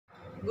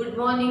Good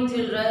morning,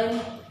 children.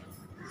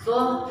 So,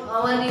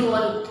 how are you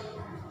all?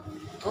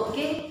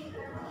 Okay?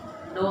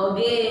 Now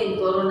again,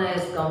 Corona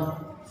has come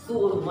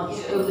so much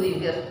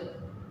everywhere.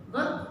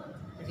 Huh?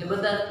 એટલે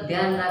બધા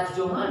ધ્યાન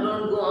રાખજો હા,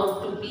 don't go out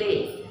to play.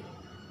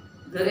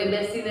 ઘરે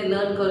બેસીને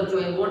learn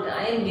કરજો. And what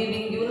I am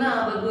giving you ના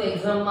આ બધું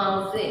એક્ઝામમાં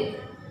આવશે.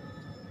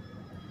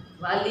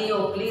 વાલીઓ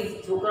પ્લીઝ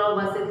છોકરાઓ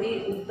પાસેથી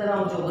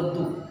ઉતરાવજો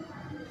બધું.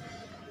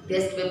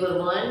 Test paper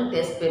 1,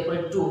 test paper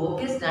 2,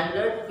 okay,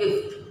 standard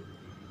 5th.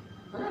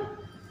 Huh?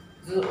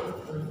 So,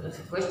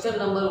 question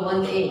number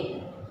 1A.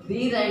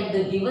 Rewrite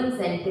the given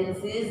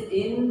sentences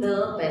in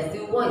the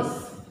passive voice.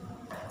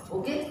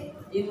 Okay?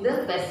 In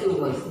the passive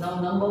voice. Now,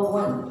 number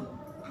 1.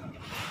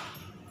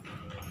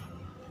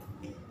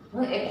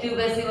 Active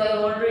passive I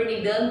have already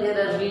done. There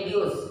are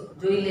videos.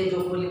 જોઈ લેજો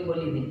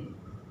ખોલીને.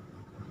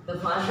 The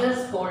father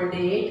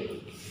scolded.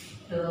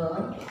 The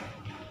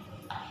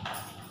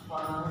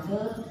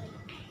father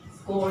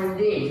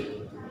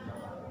scolded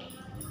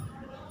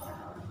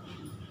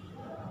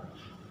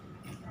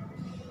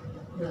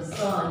the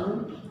son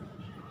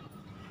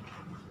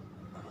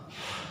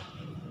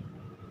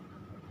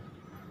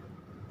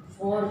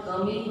for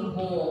coming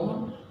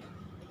home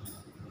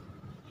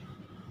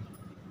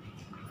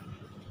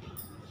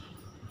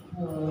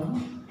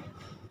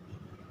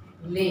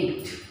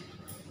late.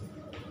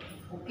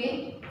 Okay,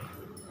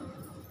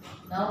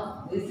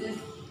 now this is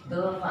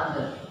the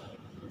father.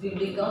 It will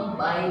become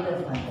by the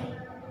father.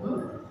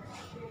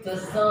 The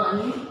son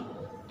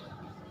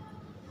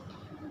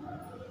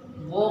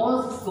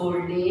was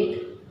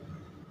scolded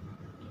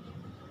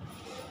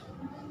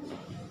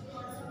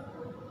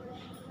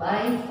by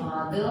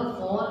father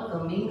for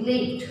coming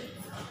late.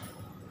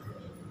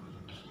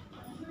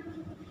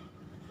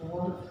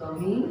 For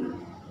coming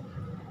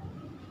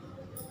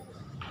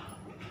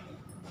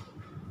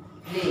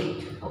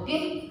late.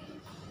 Okay.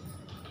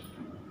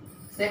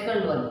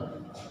 Second one.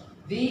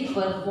 We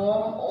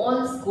perform all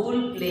school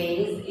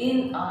plays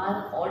in our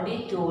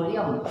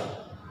auditorium.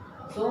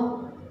 So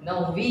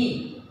now we.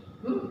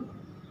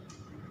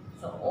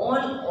 So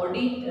all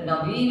now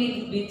we will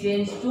be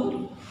changed to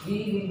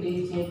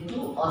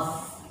us.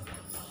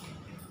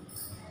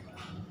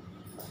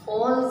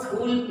 All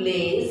school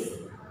plays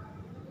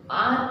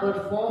are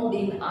performed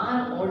in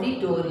our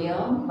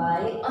auditorium by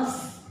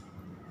us.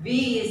 We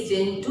is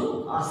changed to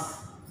us.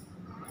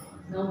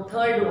 Now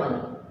third one.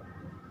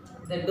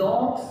 The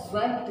dog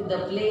swept the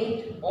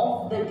plate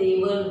off the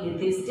table with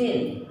his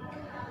tail.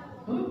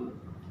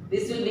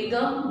 This will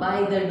become by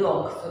the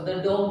dog. So the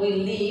dog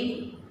will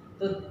leave.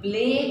 The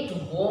plate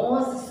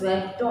was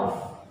swept off.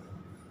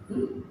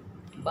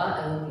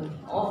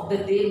 Off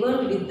the table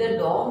with the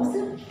dog's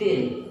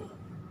tail.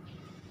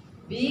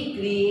 We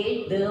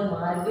create the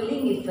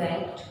marbling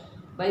effect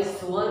by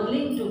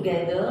swirling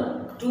together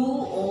two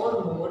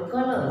or more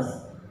colors.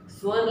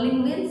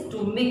 Swirling means to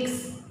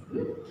mix.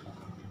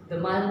 The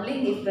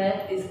marbling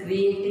effect is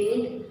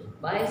created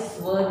by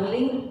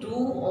swirling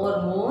two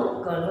or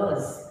more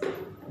colors.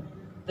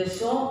 The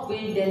shop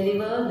will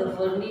deliver the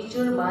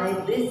furniture by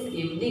this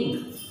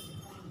evening.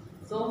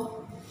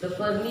 So, the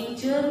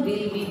furniture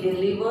will be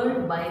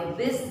delivered by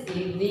this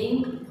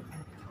evening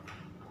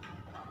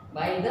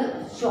by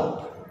the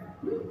shop.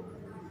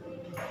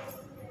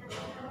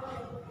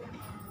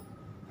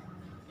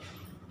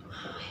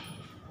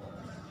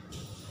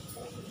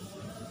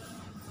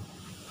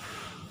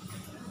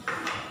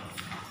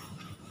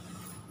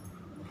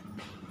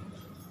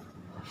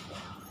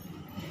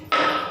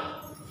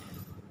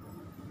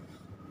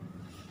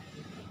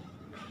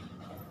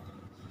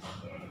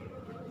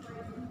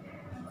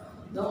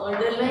 Now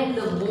underline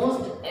the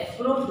most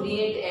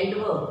appropriate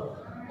adverb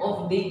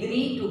of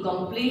degree to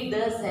complete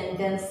the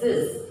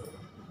sentences.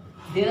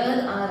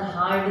 There are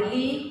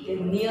hardly,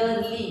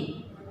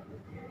 nearly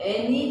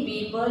any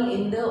people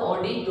in the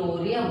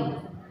auditorium.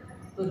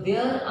 So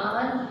there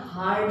are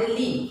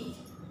hardly.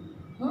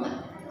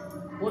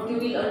 What you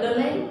will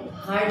underline?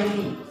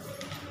 Hardly.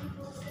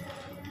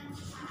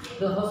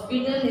 The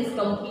hospital is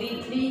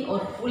completely or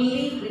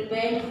fully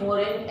prepared for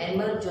an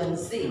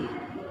emergency.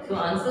 So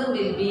answer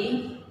will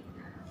be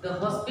the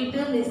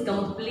hospital is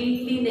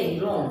completely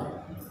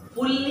wrong.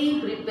 Fully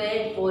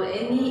prepared for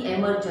any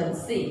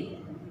emergency.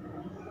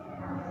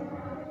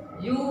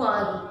 You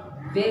are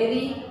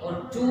very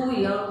or too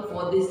young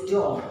for this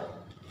job.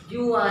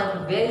 You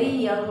are very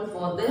young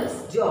for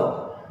this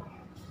job.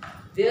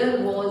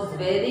 There was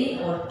very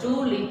or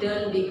too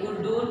little we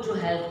could do to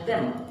help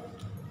them.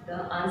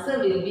 The answer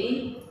will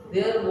be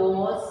there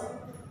was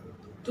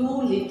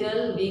too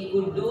little we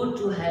could do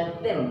to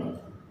help them.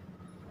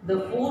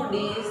 The food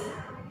is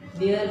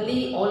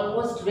nearly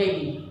almost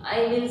ready.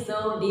 I will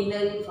serve dinner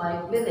in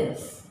 5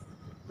 minutes.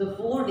 The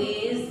food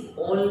is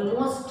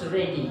almost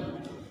ready.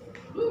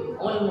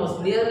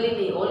 Almost,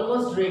 nearly,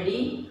 almost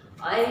ready.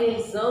 I will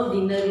serve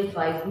dinner in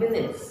 5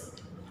 minutes.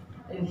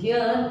 And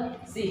here,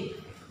 see,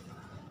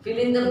 fill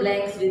in the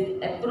blanks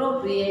with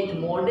appropriate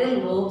model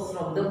verbs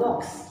from the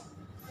box.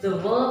 The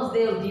verbs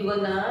they have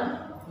given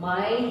are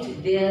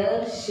might,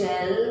 dare,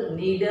 shall,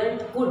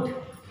 needed, could.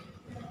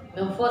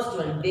 Now first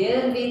one,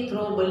 dare we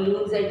throw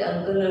balloons at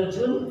Uncle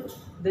Arjun?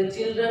 The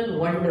children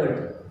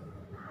wondered.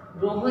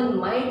 Rohan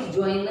might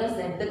join us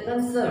at the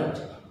concert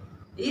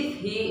if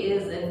he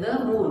is in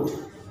the mood.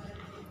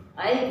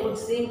 I could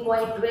sing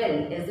quite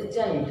well as a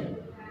child,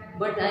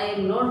 but I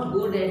am not as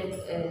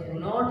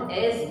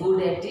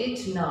good at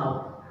it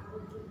now.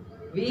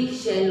 We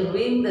shall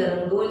win the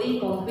Rangoli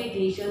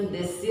competition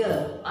this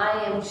year,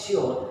 I am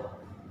sure.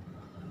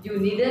 You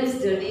needn't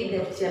study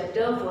that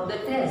chapter for the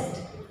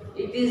test.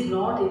 It is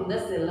not in the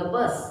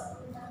syllabus.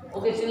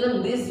 Okay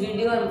children, this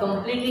video I am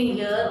completing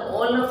here.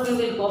 All of you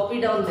will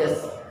copy down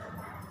this.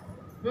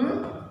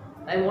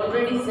 I have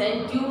already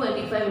sent you, and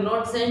if I have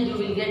not sent, you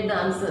will get the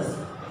answers.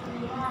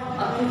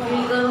 Up to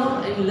fill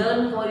karo and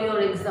learn for your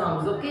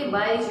exams. Okay,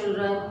 bye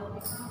children.